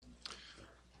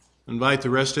Invite the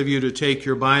rest of you to take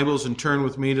your Bibles and turn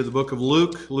with me to the book of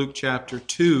Luke, Luke chapter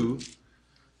 2,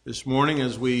 this morning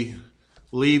as we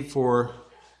leave for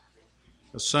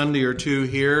a Sunday or two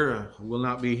here. We'll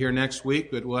not be here next week,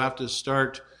 but we'll have to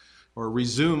start or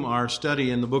resume our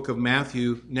study in the book of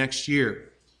Matthew next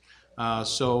year.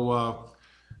 But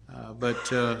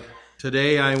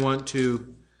today I want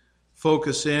to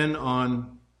focus in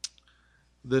on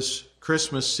this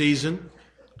Christmas season.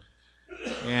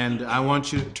 And I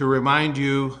want to remind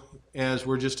you, as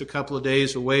we're just a couple of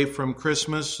days away from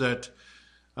Christmas, that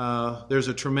there's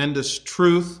a tremendous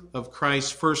truth of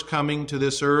Christ's first coming to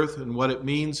this earth and what it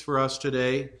means for us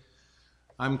today.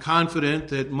 I'm confident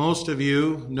that most of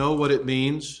you know what it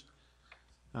means.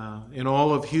 In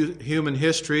all of human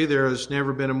history, there has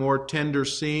never been a more tender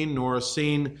scene, nor a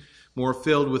scene more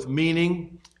filled with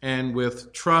meaning and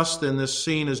with trust than this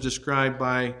scene is described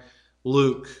by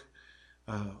Luke.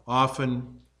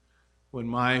 Often when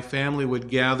my family would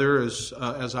gather as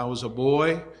I was a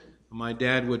boy, my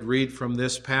dad would read from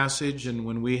this passage, and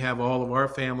when we have all of our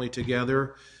family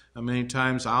together, many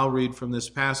times I'll read from this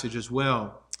passage as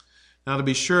well. Now, to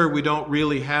be sure, we don't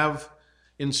really have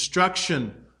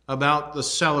instruction about the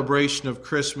celebration of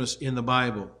Christmas in the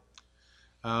Bible.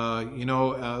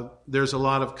 There's a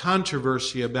lot of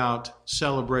controversy about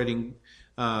celebrating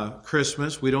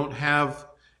Christmas. We don't have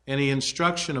any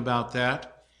instruction about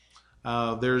that.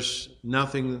 There's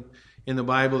nothing in the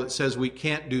Bible that says we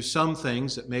can't do some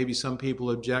things that maybe some people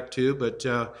object to. But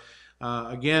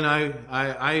again,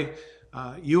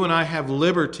 you and I have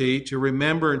liberty to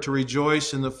remember and to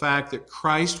rejoice in the fact that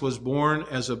Christ was born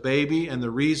as a baby, and the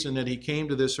reason that he came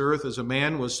to this earth as a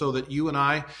man was so that you and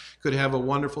I could have a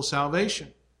wonderful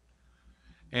salvation.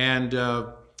 And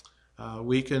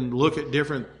we can look at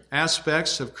different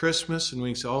aspects of Christmas, and we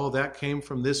can say, "Oh, that came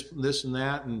from this, and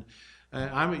that." And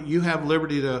you have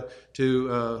liberty to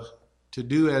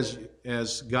do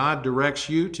as God directs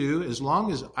you to, as long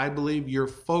as I believe you're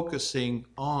focusing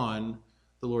on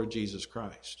the Lord Jesus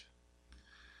Christ.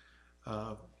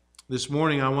 This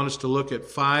morning, I want us to look at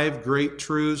 5 great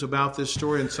truths about this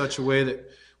story in such a way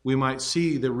that we might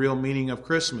see the real meaning of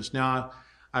Christmas. Now,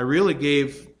 I really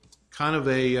gave kind of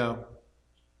a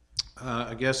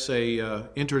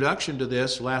introduction to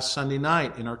this last Sunday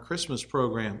night in our Christmas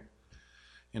program.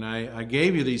 And I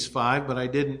gave you these 5, but I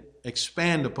didn't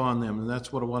expand upon them, and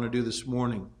that's what I want to do this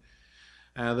morning.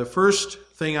 The first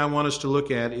thing I want us to look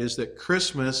at is that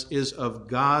Christmas is of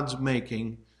God's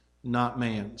making, not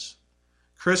man's.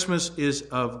 Christmas is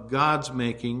of God's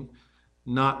making,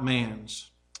 not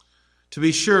man's. To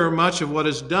be sure, much of what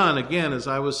is done, again, as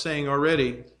I was saying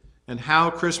already, and how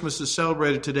Christmas is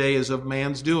celebrated today is of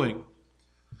man's doing.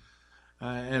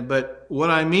 But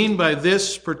what I mean by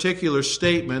this particular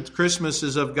statement, Christmas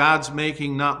is of God's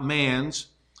making, not man's,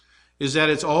 is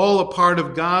that it's all a part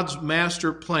of God's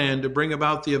master plan to bring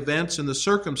about the events and the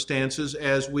circumstances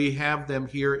as we have them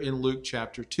here in Luke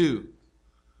chapter 2.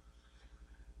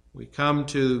 We come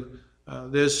to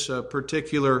this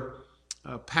particular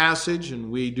passage,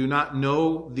 and we do not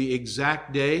know the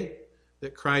exact day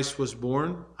that Christ was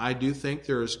born. I do think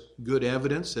there is good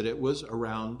evidence that it was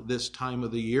around this time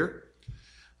of the year.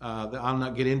 I'll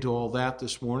not get into all that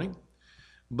this morning.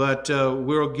 But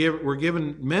we're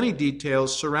given many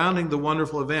details surrounding the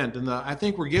wonderful event. And I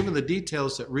think we're given the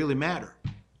details that really matter.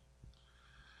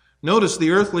 Notice the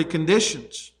earthly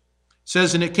conditions. It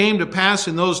says, "And it came to pass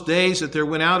in those days that there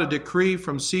went out a decree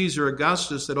from Caesar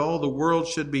Augustus that all the world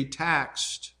should be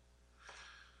taxed."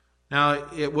 Now,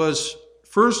 it was,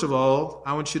 first of all,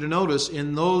 I want you to notice,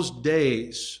 in those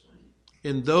days,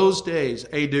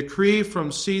 a decree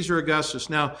from Caesar Augustus.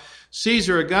 Now,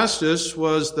 Caesar Augustus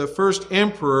was the first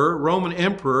emperor, Roman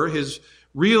emperor. His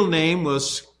real name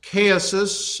was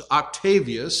Caius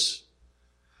Octavius,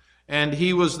 and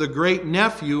he was the great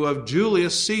nephew of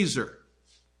Julius Caesar.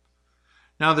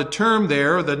 Now, the term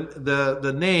there,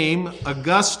 the name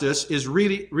Augustus, is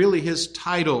really his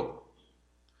title.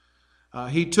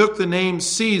 He took the name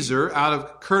Caesar out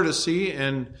of courtesy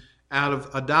and out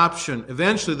of adoption.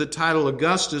 Eventually, the title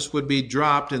Augustus would be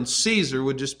dropped, and Caesar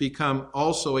would just become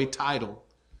also a title,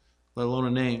 let alone a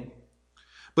name.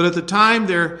 But at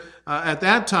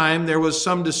that time, there was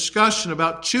some discussion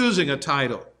about choosing a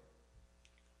title.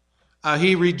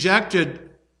 He rejected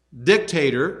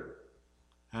dictator.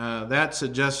 That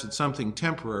suggested something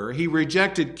temporary. He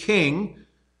rejected king.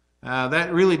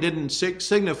 That really didn't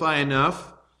signify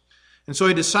enough. And so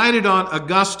he decided on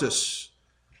Augustus.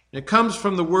 It comes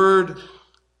from the word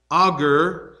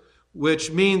augur,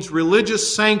 which means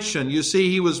religious sanction. You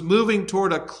see, he was moving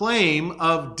toward a claim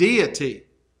of deity.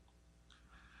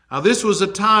 Now, this was a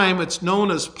time, it's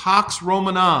known as Pax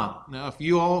Romana. Now, if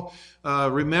you all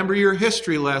remember your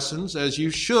history lessons, as you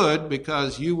should,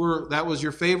 because that was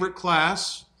your favorite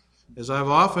class, as I've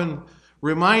often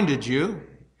reminded you,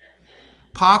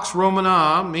 Pax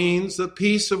Romana means the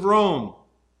peace of Rome.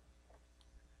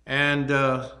 And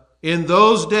in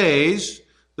those days,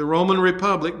 the Roman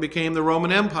Republic became the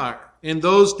Roman Empire. In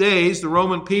those days, the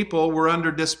Roman people were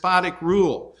under despotic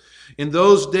rule. In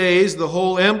those days, the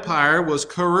whole empire was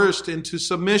coerced into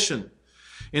submission.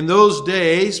 In those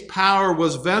days, power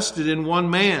was vested in one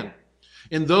man.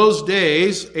 In those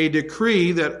days, a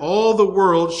decree that all the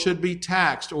world should be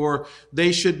taxed, or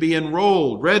they should be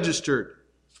enrolled, registered.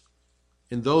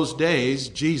 In those days,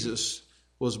 Jesus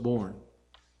was born.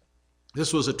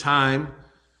 This was a time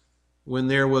when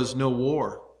there was no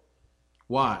war.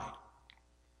 Why?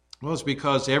 Well, it's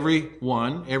because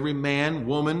everyone, every man,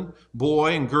 woman,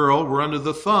 boy, and girl were under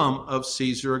the thumb of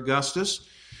Caesar Augustus,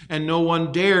 and no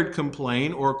one dared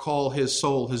complain or call his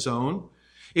soul his own.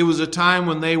 It was a time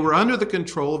when they were under the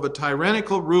control of a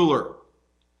tyrannical ruler.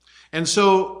 And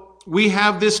so we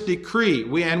have this decree,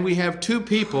 we have two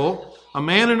people, a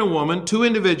man and a woman, two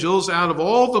individuals out of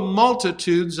all the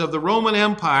multitudes of the Roman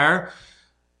Empire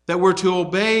that were to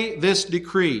obey this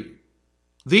decree.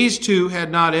 These two had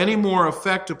not any more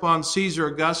effect upon Caesar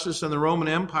Augustus and the Roman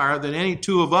Empire than any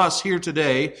two of us here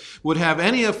today would have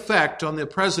any effect on the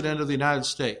President of the United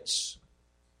States.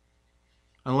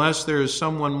 Unless there is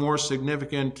someone more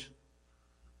significant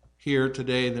here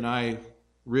today than I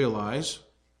realize.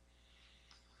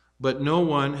 But no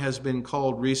one has been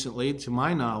called recently, to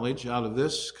my knowledge, out of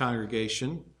this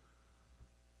congregation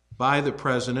by the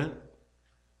President.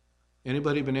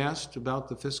 Anybody been asked about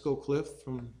the fiscal cliff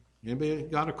from... Anybody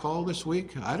got a call this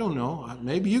week? I don't know.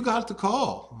 Maybe you got the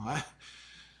call.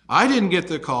 I didn't get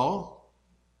the call.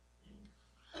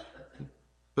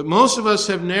 But most of us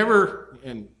have never,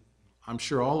 and I'm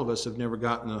sure all of us have never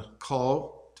gotten a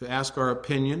call to ask our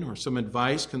opinion or some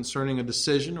advice concerning a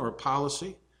decision or a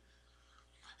policy.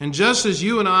 And just as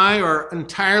you and I are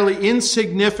entirely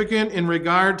insignificant in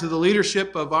regard to the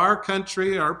leadership of our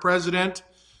country, our president,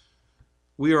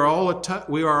 we are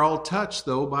all touched,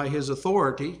 though, by his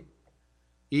authority,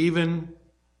 even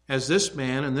as this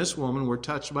man and this woman were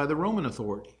touched by the Roman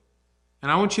authority.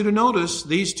 And I want you to notice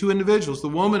these two individuals. The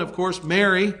woman, of course,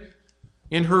 Mary,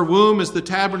 in her womb is the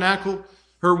tabernacle.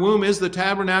 Her womb is the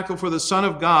tabernacle for the Son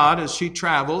of God as she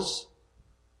travels.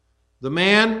 The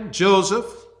man,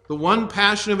 Joseph, the one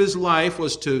passion of his life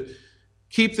was to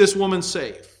keep this woman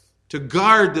safe, to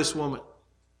guard this woman.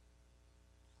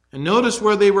 And notice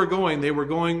where they were going. They were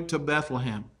going to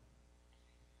Bethlehem.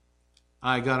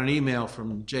 I got an email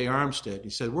from Jay Armstead. He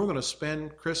said, we're going to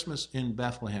spend Christmas in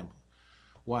Bethlehem.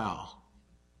 Wow.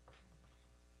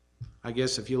 I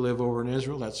guess if you live over in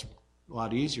Israel, that's a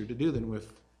lot easier to do than if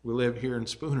we live here in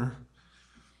Spooner.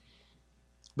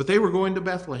 But they were going to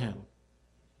Bethlehem.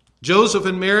 Joseph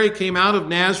and Mary came out of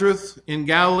Nazareth in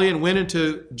Galilee and went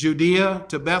into Judea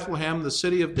to Bethlehem, the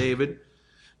city of David.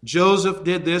 Joseph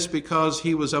did this because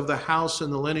he was of the house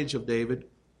and the lineage of David.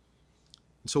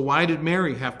 So why did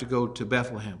Mary have to go to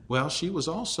Bethlehem? Well, she was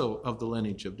also of the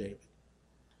lineage of David.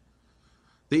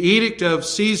 The edict of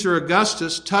Caesar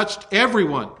Augustus touched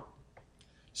everyone.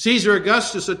 Caesar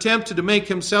Augustus attempted to make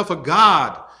himself a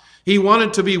god. He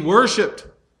wanted to be worshipped.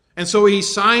 And so he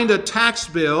signed a tax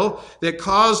bill that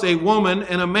caused a woman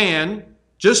and a man,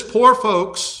 just poor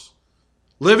folks,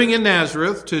 living in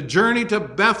Nazareth, to journey to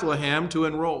Bethlehem to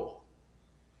enroll.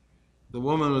 The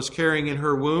woman was carrying in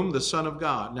her womb the Son of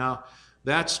God. Now,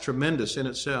 that's tremendous in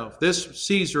itself. This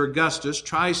Caesar Augustus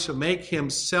tries to make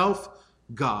himself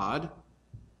God,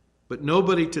 but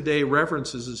nobody today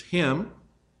references him.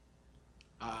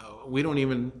 We don't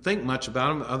even think much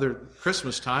about him. Other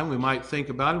Christmas time, we might think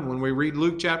about him when we read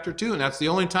Luke chapter 2, and that's the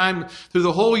only time through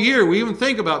the whole year we even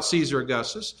think about Caesar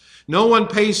Augustus. No one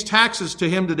pays taxes to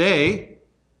him today.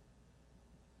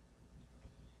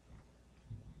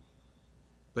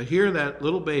 But here, that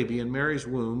little baby in Mary's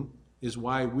womb is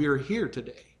why we're here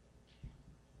today.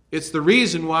 It's the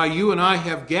reason why you and I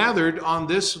have gathered on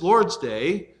this Lord's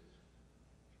Day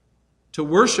to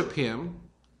worship him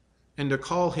and to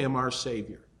call him our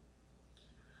Savior.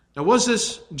 Now, was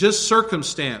this just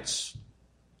circumstance?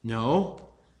 No.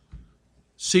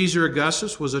 Caesar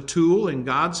Augustus was a tool in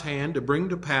God's hand to bring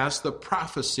to pass the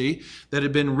prophecy that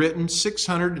had been written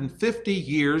 650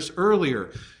 years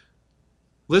earlier.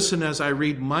 Listen as I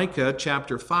read Micah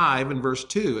chapter 5 and verse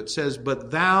 2. It says,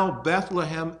 "But thou,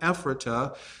 Bethlehem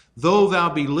Ephratah, though thou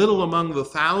be little among the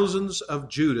thousands of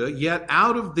Judah, yet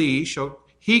out of thee shall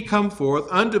he come forth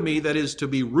unto me that is to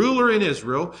be ruler in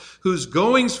Israel, whose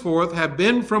goings forth have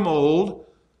been from old,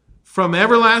 from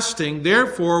everlasting.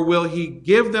 Therefore will he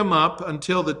give them up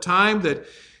until the time that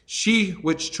she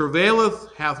which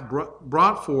travaileth hath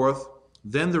brought forth.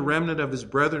 Then the remnant of his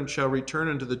brethren shall return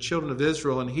unto the children of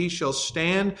Israel, and he shall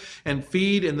stand and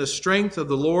feed in the strength of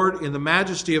the Lord, in the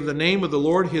majesty of the name of the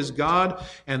Lord his God,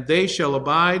 and they shall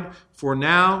abide. For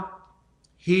now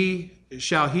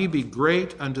shall he be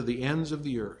great unto the ends of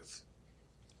the earth.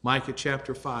 Micah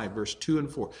chapter 5, verse 2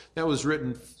 and 4. That was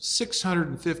written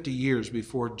 650 years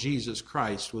before Jesus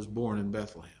Christ was born in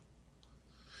Bethlehem.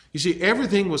 You see,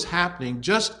 everything was happening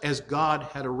just as God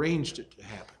had arranged it to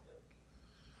happen.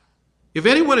 If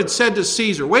anyone had said to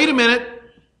Caesar, wait a minute,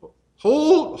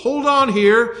 hold on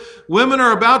here, women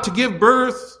are about to give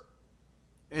birth,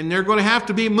 and they're going to have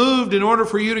to be moved in order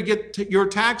for you to get your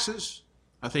taxes,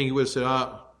 I think he would have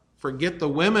said, forget the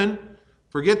women,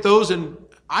 forget those, and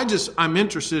I'm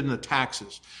interested in the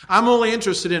taxes. I'm only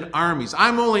interested in armies.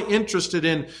 I'm only interested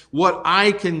in what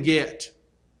I can get.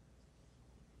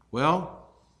 Well,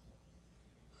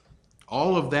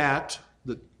 all of that,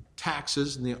 the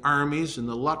taxes and the armies and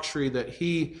the luxury that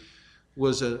he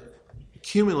was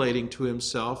accumulating to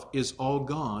himself, is all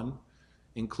gone,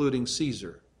 including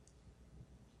Caesar.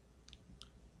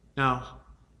 Now,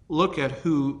 look at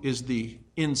who is the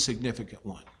insignificant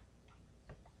one.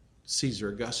 Caesar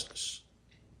Augustus.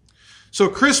 So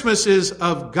Christmas is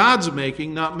of God's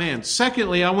making, not man's.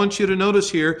 Secondly, I want you to notice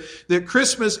here that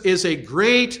Christmas is a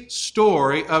great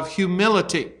story of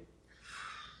humility.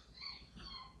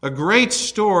 A great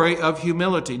story of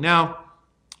humility. Now,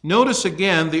 notice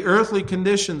again the earthly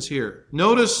conditions here.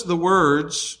 Notice the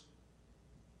words,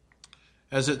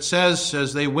 as it says,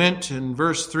 as they went in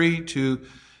verse 3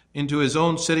 into his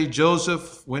own city.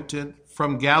 Joseph went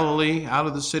from Galilee out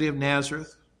of the city of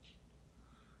Nazareth.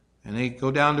 And they go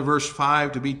down to verse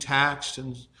 5 to be taxed.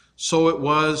 And so it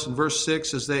was in verse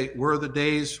 6, as the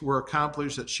days were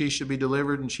accomplished that she should be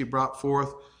delivered, and she brought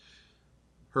forth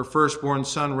her firstborn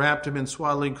son, wrapped him in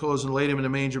swaddling clothes, and laid him in a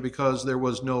manger, because there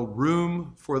was no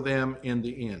room for them in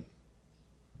the inn.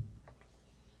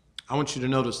 I want you to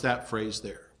notice that phrase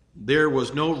there. There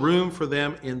was no room for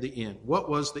them in the inn. What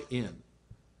was the inn?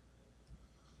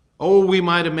 Oh, we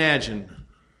might imagine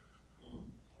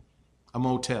a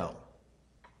motel.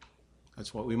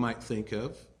 That's what we might think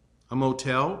of. A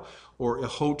motel or a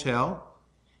hotel.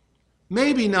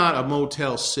 Maybe not a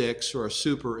Motel 6 or a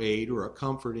Super 8 or a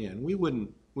Comfort Inn. We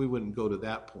wouldn't go to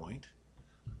that point.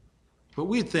 But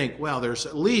we'd think, well, there's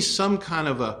at least some kind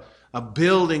of a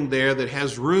building there that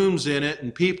has rooms in it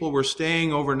and people were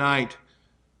staying overnight.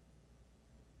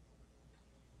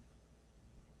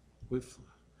 We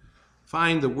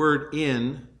find the word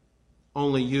inn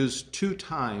only used 2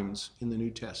 times in the New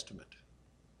Testament.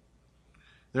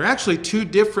 There are actually two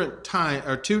different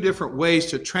ways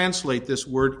to translate this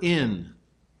word inn.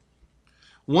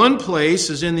 One place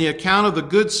is in the account of the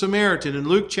Good Samaritan in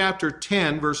Luke chapter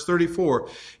 10, verse 34.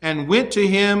 And went to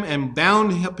him and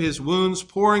bound up his wounds,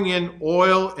 pouring in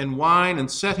oil and wine, and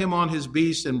set him on his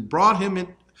beast, and brought him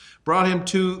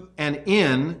to an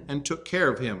inn, and took care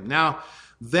of him. Now,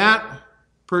 that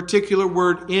particular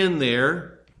word "inn"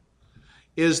 there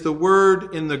is the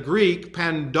word in the Greek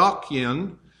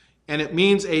pandokion, and it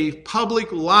means a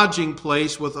public lodging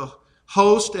place with a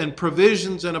host and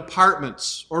provisions and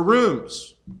apartments or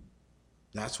rooms.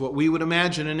 That's what we would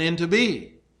imagine an inn to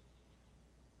be.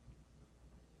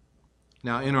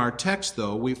 Now, in our text,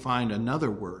 though, we find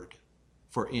another word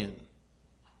for inn.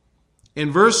 In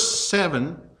verse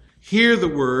 7, here the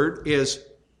word is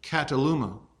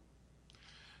kataluma.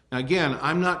 Now, again,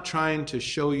 I'm not trying to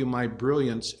show you my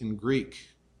brilliance in Greek,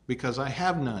 because I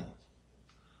have none.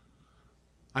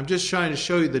 I'm just trying to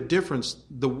show you the difference.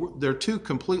 They're 2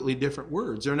 completely different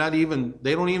words. They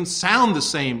don't even sound the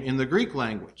same in the Greek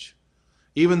language,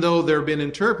 even though they've been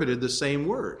interpreted the same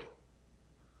word.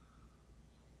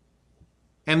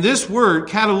 And this word,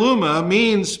 kataluma,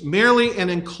 means merely an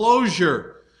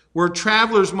enclosure where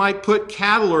travelers might put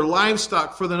cattle or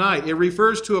livestock for the night. It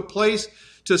refers to a place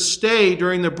to stay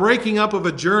during the breaking up of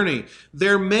a journey.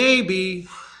 There may be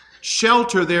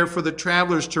shelter there for the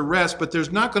travelers to rest, but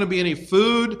there's not going to be any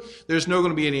food, there's not going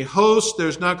to be any host,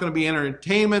 there's not going to be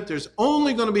entertainment, there's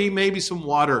only going to be maybe some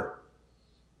water.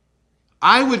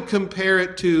 I would compare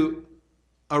it to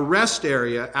a rest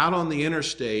area out on the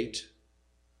interstate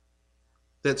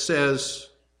that says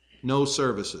no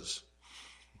services.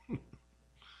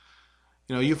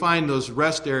 You find those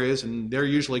rest areas, and they're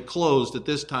usually closed at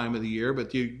this time of the year,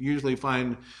 but you usually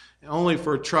find only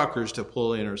for truckers to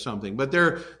pull in or something. But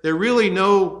there are really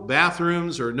no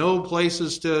bathrooms or no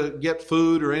places to get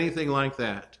food or anything like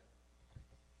that.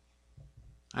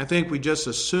 I think we just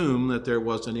assume that there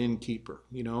was an innkeeper,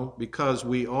 because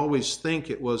we always think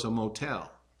it was a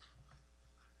motel.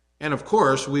 And of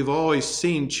course, we've always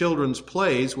seen children's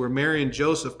plays where Mary and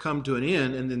Joseph come to an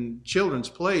inn, and in children's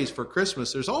plays for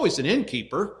Christmas, there's always an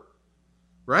innkeeper,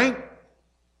 right?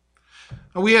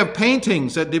 We have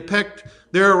paintings that depict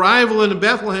their arrival in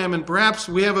Bethlehem, and perhaps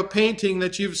we have a painting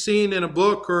that you've seen in a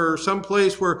book or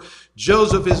someplace where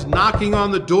Joseph is knocking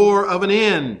on the door of an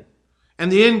inn,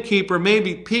 and the innkeeper may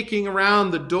be peeking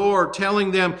around the door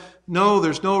telling them, no,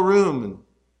 there's no room, and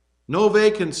no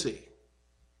vacancy.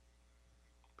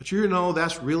 But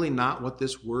that's really not what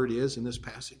this word is in this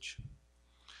passage.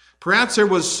 Perhaps there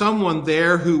was someone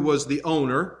there who was the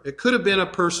owner. It could have been a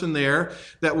person there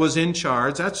that was in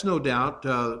charge. That's no doubt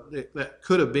that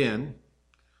could have been.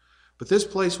 But this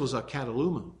place was a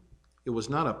Cataluma. It was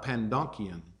not a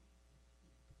Pandokian.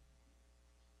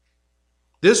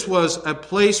 This was a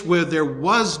place where there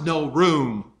was no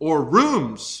room or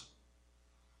rooms.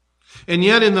 And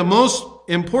yet in the most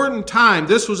important time,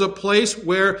 this was a place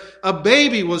where a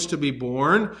baby was to be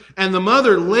born, and the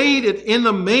mother laid it in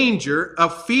the manger, a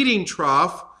feeding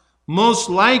trough, most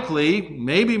likely,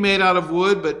 maybe made out of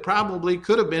wood, but probably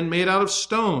could have been made out of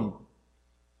stone.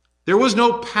 There was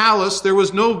no palace, there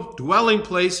was no dwelling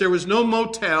place, there was no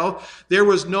motel, there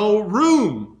was no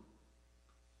room,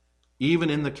 even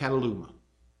in the Cataluma.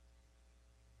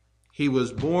 He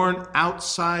was born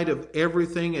outside of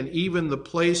everything, and even the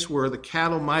place where the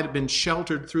cattle might have been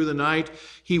sheltered through the night.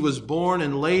 He was born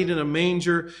and laid in a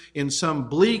manger in some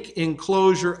bleak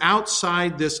enclosure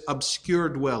outside this obscure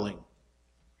dwelling.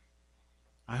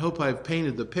 I hope I've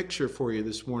painted the picture for you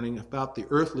this morning about the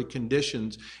earthly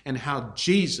conditions and how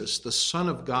Jesus, the Son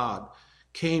of God,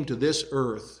 came to this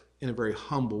earth in a very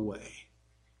humble way.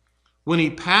 When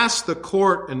he passed the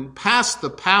court and passed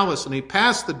the palace and he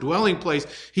passed the dwelling place,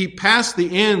 he passed the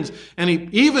inns and he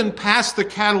even passed the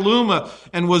Cataluma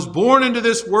and was born into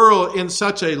this world in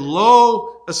such a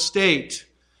low estate,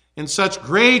 in such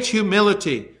great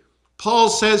humility. Paul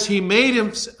says he made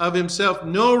of himself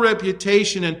no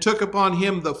reputation and took upon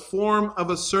him the form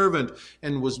of a servant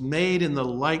and was made in the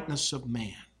likeness of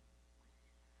man.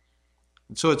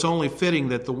 And so it's only fitting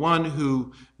that the one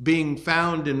who, being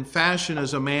found in fashion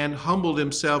as a man, humbled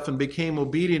himself and became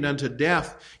obedient unto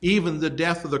death, even the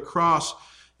death of the cross,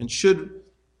 and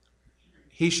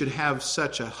he should have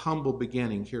such a humble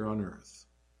beginning here on earth.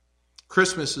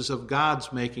 Christmas is of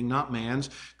God's making, not man's.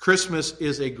 Christmas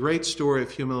is a great story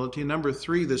of humility. Number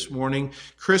 3 this morning,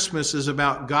 Christmas is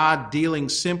about God dealing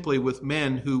simply with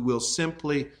men who will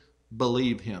simply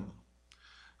believe him.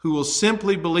 Who will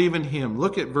simply believe in him.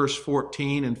 Look at verse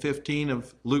 14 and 15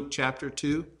 of Luke chapter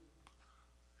 2.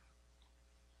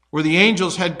 Where the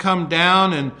angels had come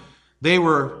down and they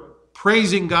were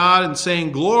praising God and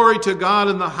saying, "Glory to God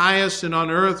in the highest, and on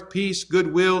earth peace,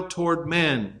 goodwill toward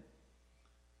men."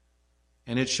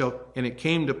 And it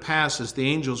came to pass, as the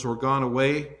angels were gone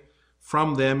away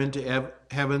from them into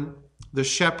heaven, the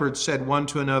shepherds said one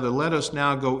to another, "Let us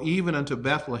now go even unto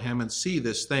Bethlehem and see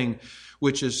this thing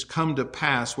which is come to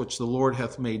pass, which the Lord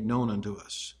hath made known unto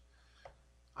us."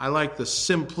 I like the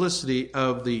simplicity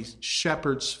of the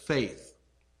shepherds' faith.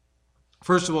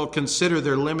 First of all, consider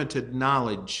their limited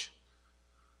knowledge.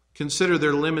 Consider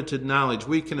their limited knowledge.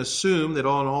 We can assume that in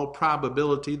all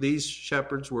probability these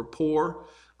shepherds were poor,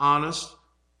 honest,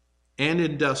 and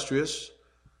industrious,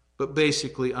 but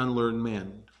basically unlearned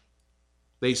men.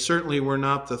 They certainly were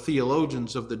not the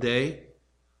theologians of the day.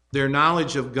 Their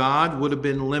knowledge of God would have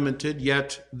been limited,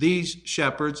 yet these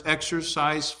shepherds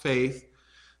exercised faith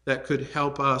that could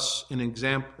help us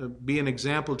be an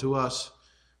example to us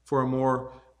for a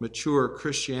more mature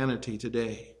Christianity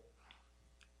today.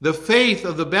 The faith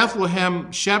of the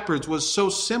Bethlehem shepherds was so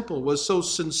simple, was so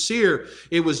sincere,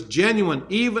 it was genuine.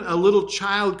 Even a little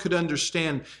child could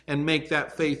understand and make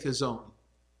that faith his own.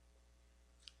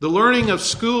 The learning of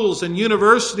schools and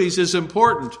universities is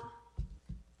important,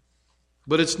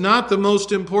 but it's not the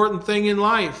most important thing in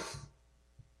life.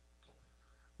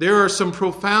 There are some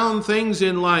profound things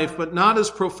in life, but not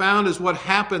as profound as what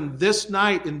happened this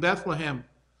night in Bethlehem.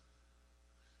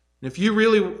 If you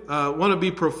really want to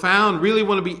be profound, really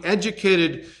want to be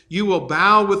educated, you will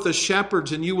bow with the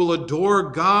shepherds and you will adore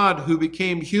God who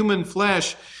became human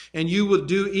flesh. And you will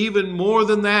do even more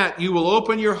than that. You will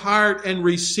open your heart and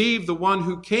receive the one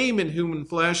who came in human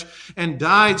flesh and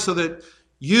died so that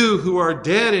you who are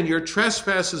dead in your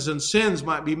trespasses and sins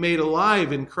might be made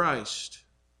alive in Christ.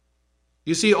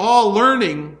 You see, all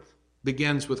learning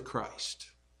begins with Christ.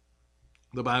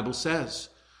 The Bible says,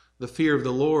 the fear of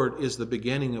the Lord is the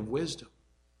beginning of wisdom.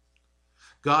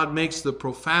 God makes the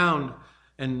profound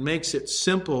and makes it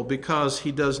simple because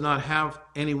he does not have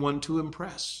anyone to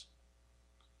impress.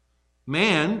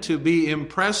 Man, to be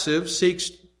impressive,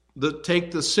 seeks to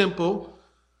take the simple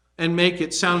and make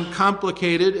it sound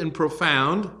complicated and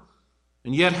profound.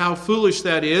 And yet how foolish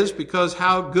that is, because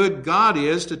how good God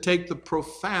is to take the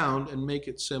profound and make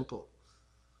it simple.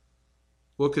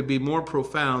 What could be more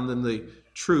profound than the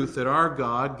truth that our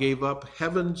God gave up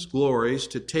heaven's glories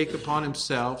to take upon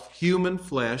himself human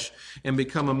flesh and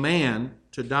become a man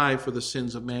to die for the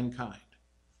sins of mankind?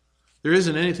 There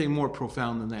isn't anything more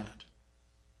profound than that.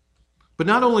 But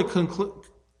not only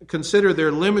consider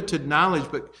their limited knowledge,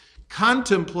 but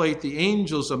contemplate the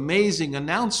angel's amazing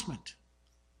announcement.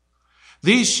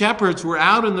 These shepherds were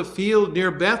out in the field near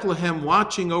Bethlehem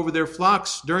watching over their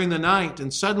flocks during the night,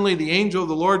 and suddenly the angel of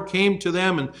the Lord came to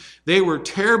them, and they were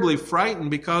terribly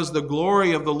frightened because the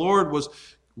glory of the Lord was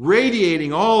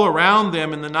radiating all around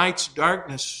them in the night's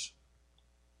darkness.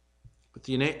 But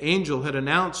the angel had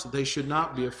announced that they should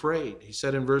not be afraid. He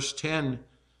said in verse 10,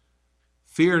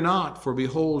 "Fear not, for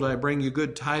behold, I bring you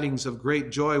good tidings of great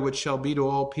joy, which shall be to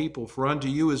all people. For unto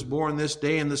you is born this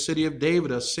day in the city of David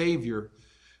a Savior,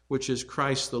 which is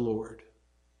Christ the Lord."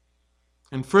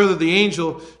 And further, the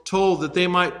angel told that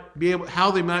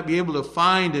how they might be able to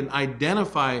find and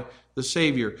identify the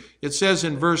Savior. It says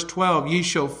in verse 12, "Ye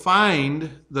shall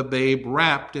find the babe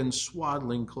wrapped in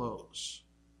swaddling clothes."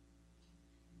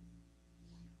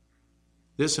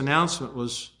 This announcement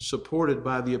was supported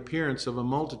by the appearance of a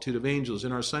multitude of angels.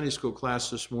 In our Sunday school class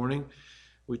this morning,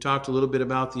 we talked a little bit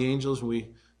about the angels, and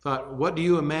we thought, what do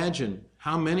you imagine?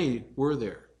 How many were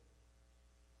there?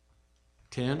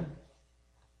 10,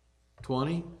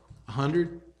 20,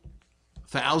 100,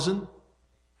 1,000,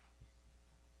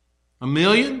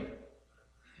 1,000,000?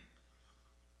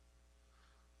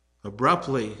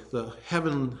 Abruptly, the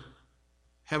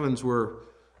heavens were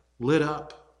lit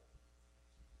up,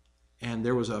 and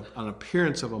there was an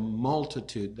appearance of a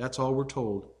multitude. That's all we're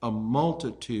told. A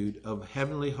multitude of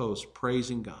heavenly hosts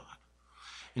praising God.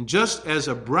 And just as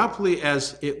abruptly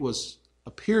as it was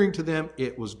appearing to them,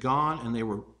 it was gone, and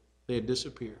they had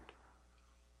disappeared.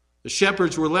 The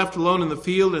shepherds were left alone in the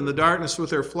field in the darkness with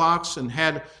their flocks, and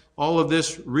had all of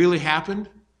this really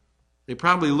happened, they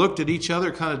probably looked at each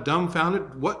other kind of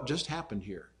dumbfounded. What just happened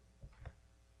here?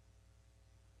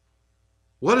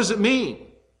 What does it mean?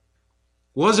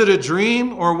 Was it a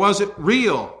dream or was it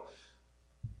real?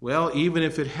 Well, even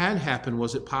if it had happened,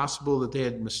 was it possible that they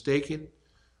had mistaken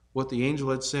what the angel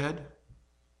had said?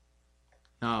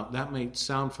 Now, that may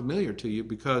sound familiar to you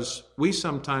because we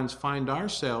sometimes find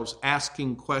ourselves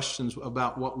asking questions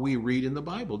about what we read in the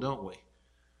Bible, don't we?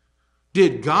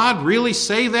 Did God really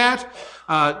say that?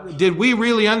 Did we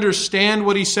really understand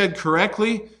what he said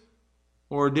correctly?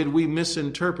 Or did we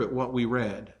misinterpret what we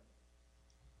read?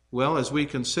 Well, as we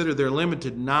consider their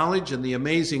limited knowledge and the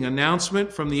amazing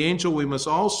announcement from the angel, we must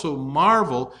also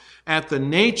marvel at the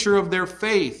nature of their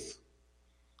faith.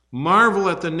 Marvel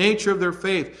at the nature of their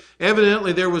faith.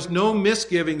 Evidently, there was no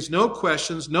misgivings, no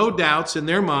questions, no doubts in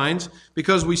their minds,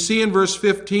 because we see in verse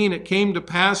 15, it came to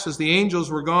pass as the angels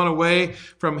were gone away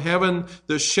from heaven,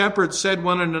 the shepherds said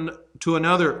one to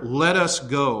another, "Let us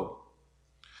go.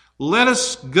 Let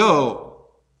us go."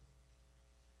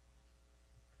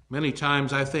 Many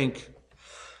times I think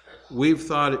we've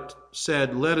thought it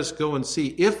said, "Let us go and see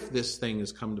if this thing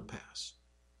has come to pass.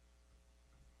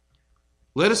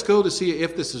 Let us go to see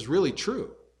if this is really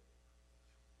true."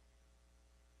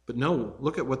 But no,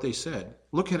 look at what they said.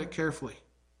 Look at it carefully.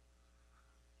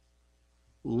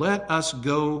 "Let us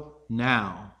go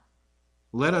now.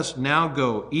 Let us now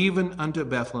go even unto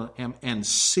Bethlehem and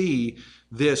see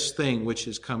this thing which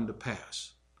has come to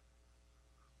pass."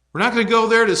 We're not going to go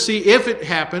there to see if it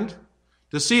happened,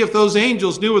 to see if those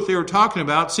angels knew what they were talking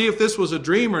about, see if this was a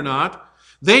dream or not.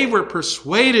 They were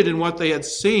persuaded in what they had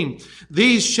seen.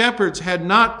 These shepherds had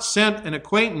not sent an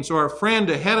acquaintance or a friend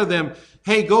ahead of them,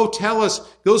 "Hey, go tell us,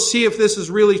 go see if this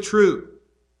is really true."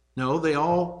 No, they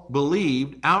all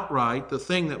believed outright the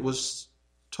thing that was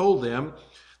told them,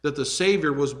 that the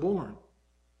Savior was born.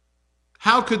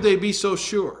 How could they be so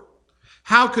sure?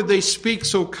 How could they speak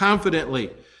so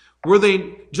confidently? Were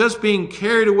they just being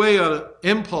carried away on an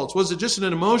impulse? Was it just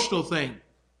an emotional thing?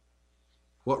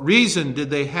 What reason did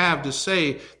they have to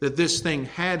say that this thing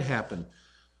had happened?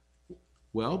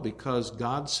 Well, because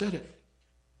God said it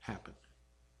happened.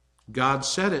 God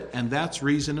said it, and that's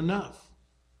reason enough.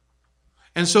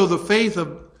 And so the faith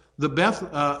of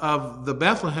the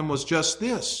Bethlehem was just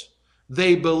this.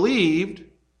 They believed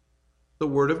the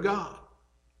Word of God.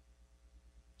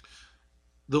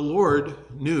 The Lord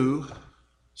knew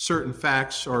certain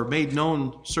facts, or made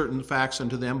known certain facts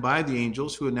unto them by the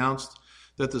angels who announced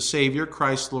that the Savior,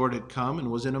 Christ Lord, had come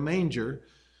and was in a manger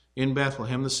in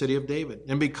Bethlehem, the city of David.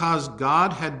 And because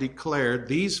God had declared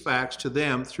these facts to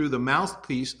them through the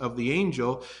mouthpiece of the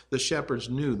angel, the shepherds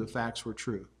knew the facts were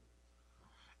true.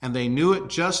 And they knew it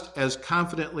just as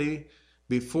confidently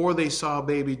before they saw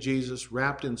baby Jesus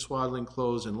wrapped in swaddling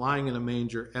clothes and lying in a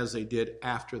manger as they did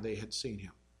after they had seen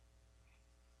him.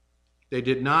 They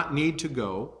did not need to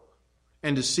go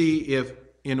and to see if,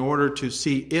 in order to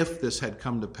see if this had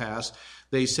come to pass.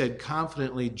 They said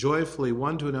confidently, joyfully,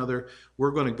 one to another,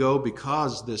 we're going to go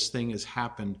because this thing has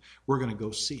happened. We're going to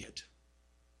go see it.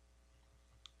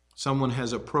 Someone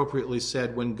has appropriately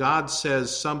said, when God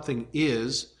says something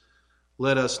is,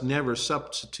 let us never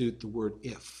substitute the word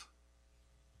if.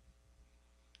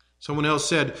 Someone else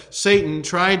said, Satan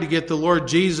tried to get the Lord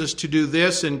Jesus to do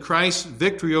this, and Christ's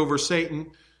victory over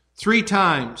Satan 3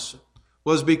 times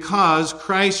was because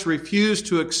Christ refused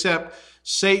to accept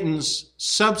Satan's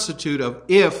substitute of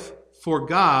if for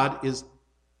God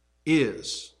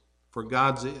is. For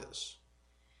God's is.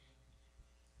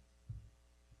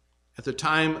 At the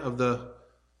time of the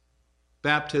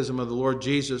baptism of the Lord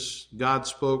Jesus, God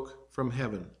spoke from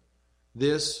heaven,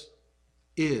 "This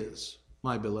is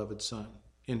my beloved Son,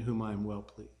 in whom I am well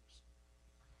pleased."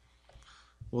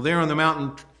 Well, there on the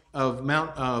Mount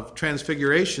of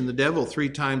Transfiguration, the devil 3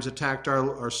 times attacked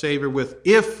our Savior with,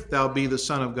 "If thou be the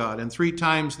Son of God." And 3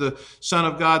 times the Son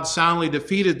of God soundly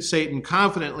defeated Satan,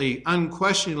 confidently,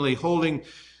 unquestioningly holding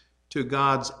to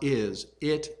God's is.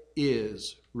 It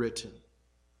is written.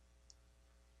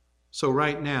 So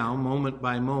right now, moment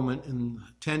by moment, in the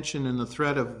tension and the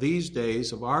threat of these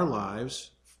days of our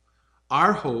lives,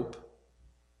 our hope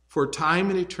for time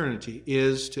and eternity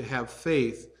is to have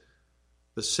faith,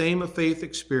 the same faith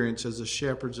experience as the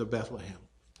shepherds of Bethlehem.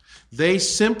 They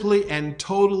simply and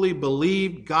totally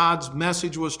believed God's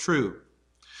message was true.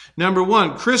 Number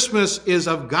 1, Christmas is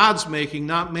of God's making,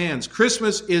 not man's.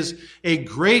 Christmas is a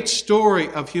great story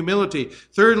of humility.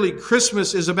 Thirdly,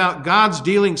 Christmas is about God's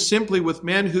dealing simply with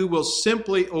men who will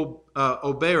simply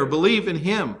obey or believe in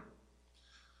Him.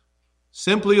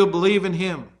 Simply believe in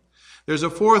Him. There's a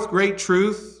 4th great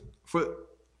truth,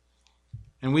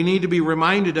 and we need to be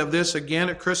reminded of this again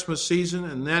at Christmas season,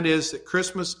 and that is that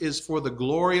Christmas is for the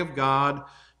glory of God,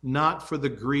 not for the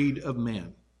greed of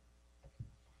men.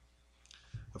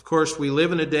 Of course, we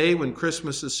live in a day when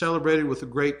Christmas is celebrated with a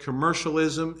great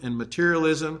commercialism and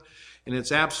materialism, and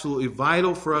it's absolutely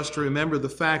vital for us to remember the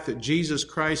fact that Jesus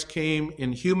Christ came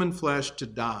in human flesh to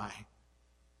die.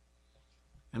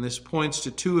 And this points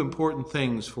to 2 important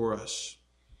things for us.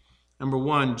 Number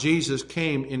 1, Jesus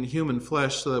came in human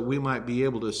flesh so that we might be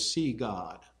able to see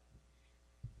God.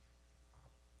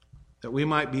 That we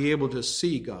might be able to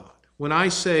see God. When I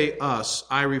say us,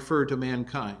 I refer to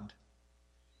mankind.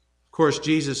 Of course,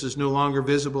 Jesus is no longer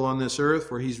visible on this earth,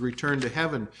 for He's returned to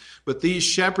heaven. But these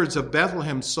shepherds of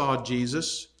Bethlehem saw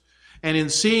Jesus, and in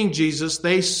seeing Jesus,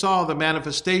 they saw the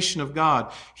manifestation of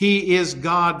God. He is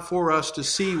God for us to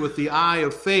see with the eye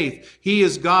of faith. He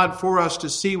is God for us to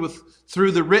see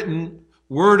through the written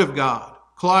Word of God.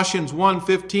 Colossians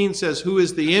 1:15 says, "Who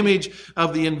is the image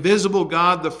of the invisible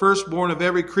God, the firstborn of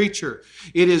every creature."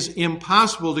 It is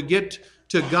impossible to get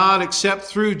to God except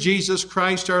through Jesus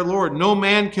Christ our Lord. No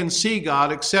man can see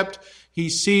God except he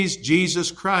sees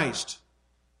Jesus Christ.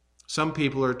 Some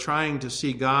people are trying to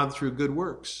see God through good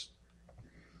works.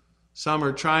 Some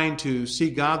are trying to see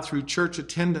God through church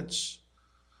attendance.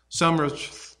 Some are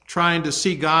trying to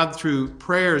see God through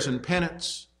prayers and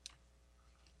penance.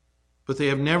 But they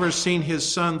have never seen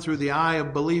His Son through the eye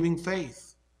of believing faith.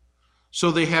 So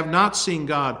they have not seen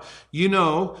God. You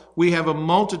know, we have a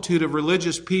multitude of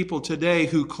religious people today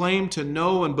who claim to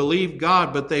know and believe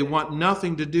God, but they want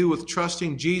nothing to do with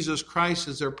trusting Jesus Christ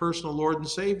as their personal Lord and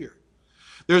Savior.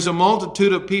 There's a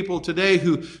multitude of people today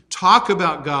who talk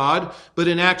about God, but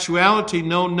in actuality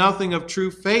know nothing of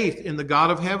true faith in the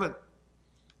God of heaven.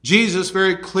 Jesus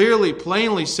very clearly,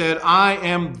 plainly said, "I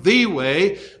am the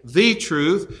way, the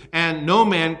truth, and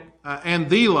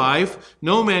the life.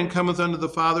 No man cometh unto the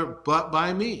Father but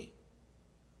by me."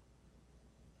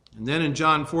 And then in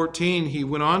John 14, He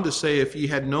went on to say, "If ye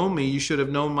had known me, ye should have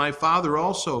known my Father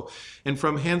also. And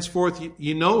from henceforth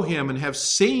ye know Him and have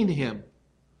seen Him."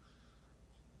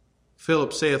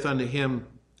 Philip saith unto Him,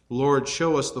 "Lord,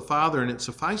 show us the Father, and it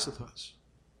sufficeth us."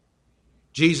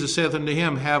 Jesus saith unto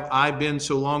him, "Have I been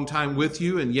so long time with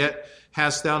you, and yet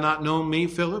hast thou not known me,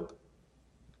 Philip?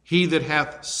 He that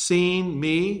hath seen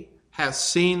me hath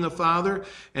seen the Father.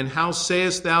 And how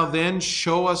sayest thou then,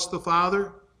 Show us the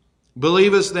Father?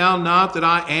 Believest thou not that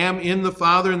I am in the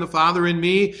Father, and the Father in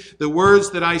me? The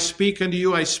words that I speak unto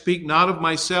you, I speak not of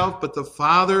myself, but the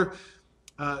Father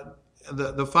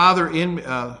the Father in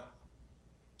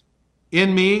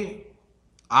me,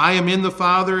 I am in the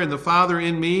Father, and the Father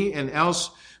in me, and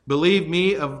else believe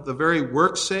me of the very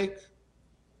work's sake?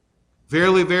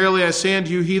 Verily, verily, I say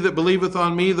unto you, he that believeth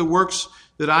on me, the works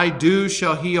that I do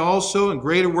shall he also, and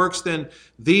greater works than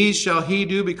these shall he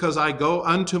do, because I go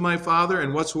unto my Father,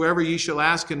 and whatsoever ye shall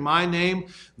ask in my name,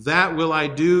 that will I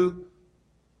do,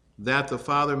 that the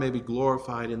Father may be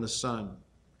glorified in the Son.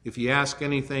 If ye ask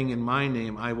anything in my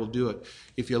name, I will do it.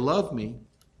 If you love me,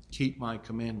 keep my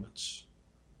commandments.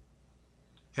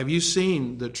 Have you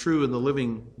seen the true and the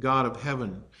living God of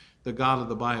heaven, the God of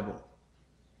the Bible?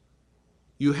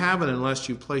 You haven't unless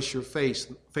you place your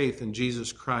faith in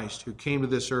Jesus Christ, who came to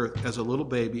this earth as a little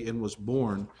baby and was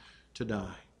born to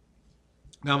die.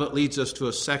 Now that leads us to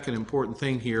a second important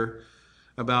thing here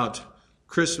about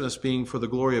Christmas being for the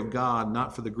glory of God,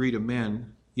 not for the greed of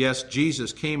men. Yes,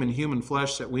 Jesus came in human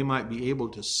flesh that we might be able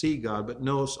to see God, but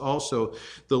notice also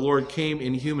the Lord came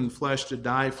in human flesh to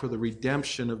die for the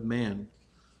redemption of man.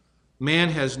 Man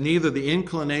has neither the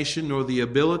inclination nor the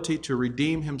ability to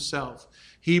redeem himself.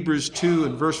 Hebrews 2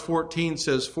 and verse 14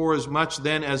 says, For as much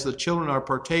then as the children are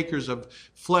partakers of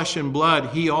flesh and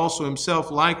blood, he also himself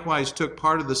likewise took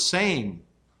part of the same,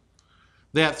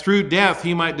 that through death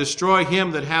he might destroy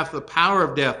him that hath the power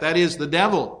of death, that is, the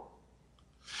devil.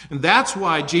 And that's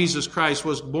why Jesus Christ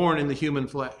was born in the human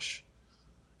flesh.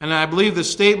 And I believe the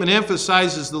statement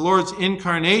emphasizes the Lord's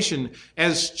incarnation.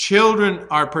 As children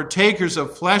are partakers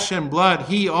of flesh and blood,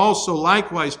 he also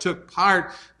likewise took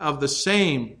part of the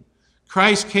same.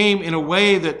 Christ came in a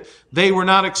way that they were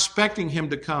not expecting him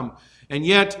to come. And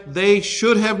yet they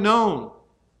should have known,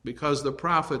 because the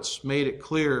prophets made it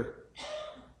clear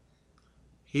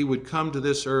he would come to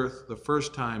this earth the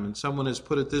first time. And someone has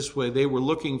put it this way: they were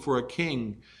looking for a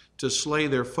king to slay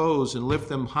their foes and lift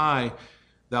them high.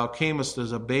 Thou camest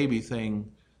as a baby thing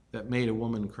that made a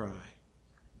woman cry.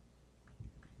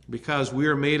 Because we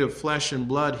are made of flesh and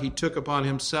blood, he took upon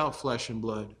himself flesh and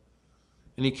blood.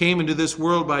 And he came into this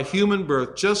world by human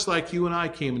birth, just like you and I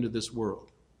came into this world.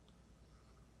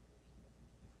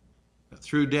 That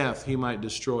through death he might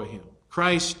destroy him.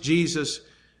 Christ Jesus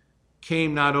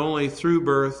came not only through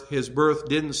birth. His birth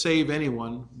didn't save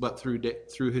anyone, but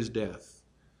through his death.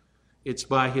 It's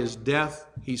by his death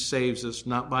he saves us,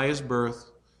 not by his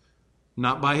birth,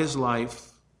 not by his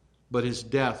life, but his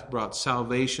death brought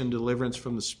salvation, deliverance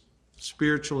from the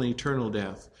spiritual and eternal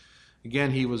death.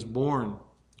 Again, he was born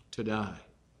to die.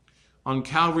 On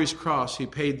Calvary's cross, he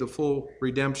paid the full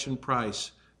redemption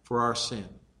price for our sin.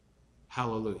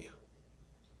 Hallelujah.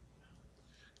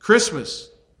 Christmas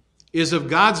is of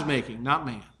God's making, not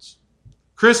man's.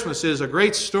 Christmas is a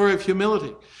great story of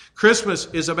humility. Christmas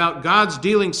is about God's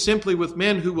dealing simply with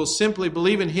men who will simply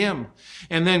believe in him.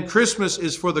 And then Christmas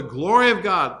is for the glory of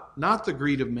God, not the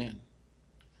greed of men.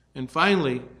 And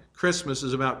finally, Christmas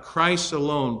is about Christ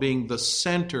alone being the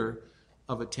center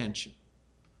of attention.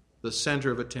 The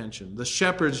center of attention. The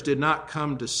shepherds did not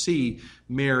come to see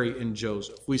Mary and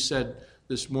Joseph. We said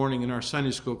this morning in our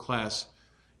Sunday school class,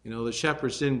 the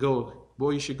shepherds didn't go,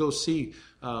 boy, we should go see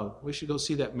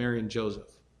that Mary and Joseph.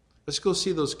 Let's go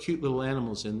see those cute little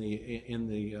animals in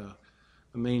the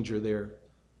manger there.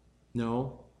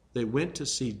 No, they went to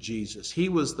see Jesus. He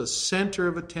was the center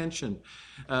of attention.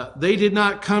 They did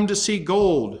not come to see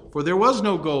gold, for there was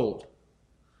no gold.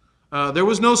 There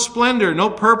was no splendor,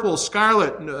 no purple,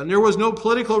 scarlet, and there was no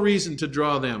political reason to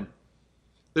draw them.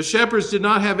 The shepherds did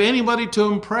not have anybody to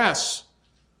impress.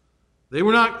 They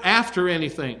were not after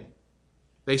anything.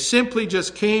 They simply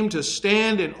just came to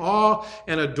stand in awe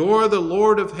and adore the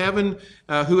Lord of heaven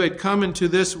who had come into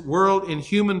this world in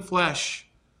human flesh.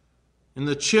 In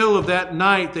the chill of that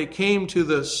night, they came to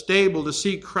the stable to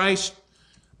see Christ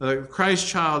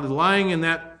child lying in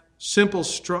that simple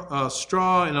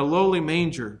straw in a lowly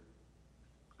manger,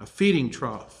 a feeding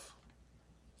trough.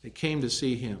 They came to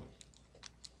see him.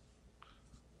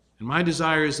 And my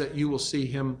desire is that you will see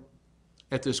him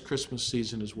at this Christmas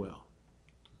season as well.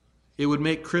 It would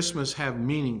make Christmas have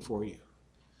meaning for you.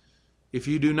 If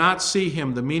you do not see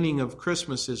him, the meaning of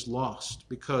Christmas is lost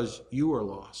because you are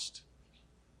lost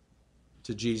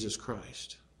to Jesus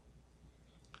Christ.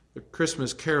 The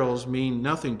Christmas carols mean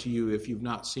nothing to you if you've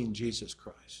not seen Jesus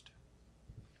Christ.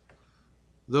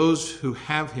 Those who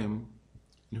have him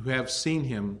and who have seen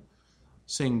him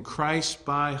sing, Christ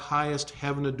by highest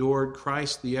heaven adored,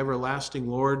 Christ the everlasting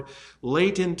Lord.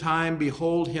 Late in time,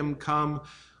 behold him come,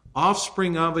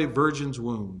 offspring of a virgin's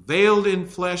womb. Veiled in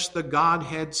flesh the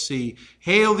Godhead see.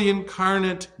 Hail the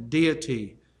incarnate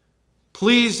deity.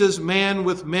 Pleased as man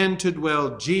with men to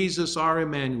dwell, Jesus our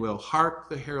Emmanuel. Hark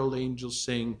the herald angels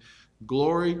sing,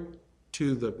 glory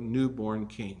to the newborn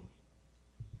King.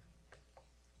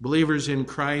 Believers in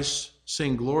Christ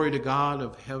sing glory to God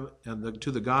of heaven,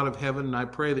 to the God of heaven, and I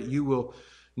pray that you will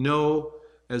know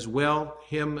as well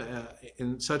him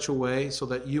in such a way so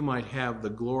that you might have the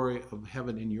glory of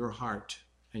heaven in your heart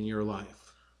and your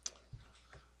life.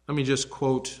 Let me just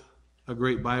quote a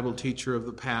great Bible teacher of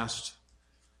the past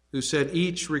who said,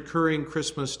 each recurring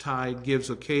Christmas tide gives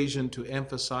occasion to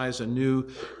emphasize anew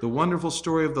the wonderful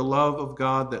story of the love of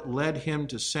God that led him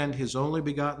to send his only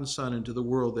begotten Son into the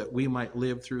world that we might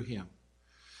live through him.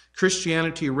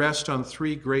 Christianity rests on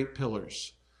three great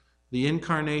pillars: the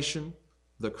incarnation,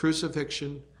 the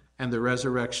crucifixion, and the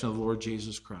resurrection of the Lord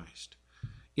Jesus Christ.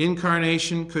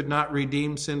 Incarnation could not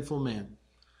redeem sinful men.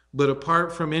 But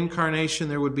apart from incarnation,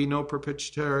 there would be no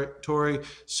propitiatory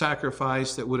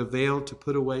sacrifice that would avail to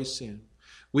put away sin.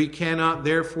 We cannot,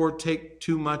 therefore, take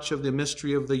too much of the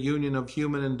mystery of the union of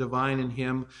human and divine in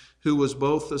him, who was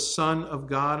both the Son of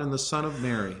God and the Son of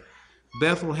Mary.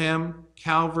 Bethlehem,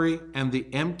 Calvary, and the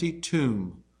empty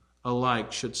tomb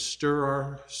alike should stir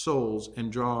our souls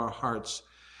and draw our hearts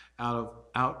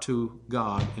out to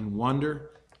God in wonder,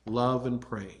 love, and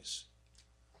praise.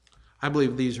 I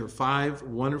believe these are 5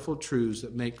 wonderful truths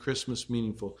that make Christmas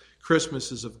meaningful.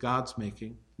 Christmas is of God's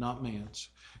making, not man's.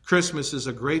 Christmas is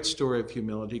a great story of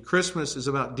humility. Christmas is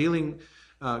about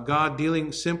God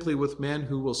dealing simply with men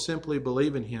who will simply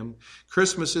believe in him.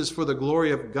 Christmas is for the glory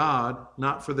of God,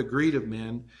 not for the greed of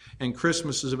men. And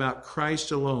Christmas is about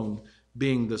Christ alone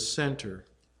being the center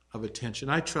of attention.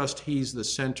 I trust he's the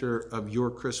center of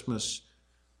your Christmas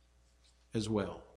as well.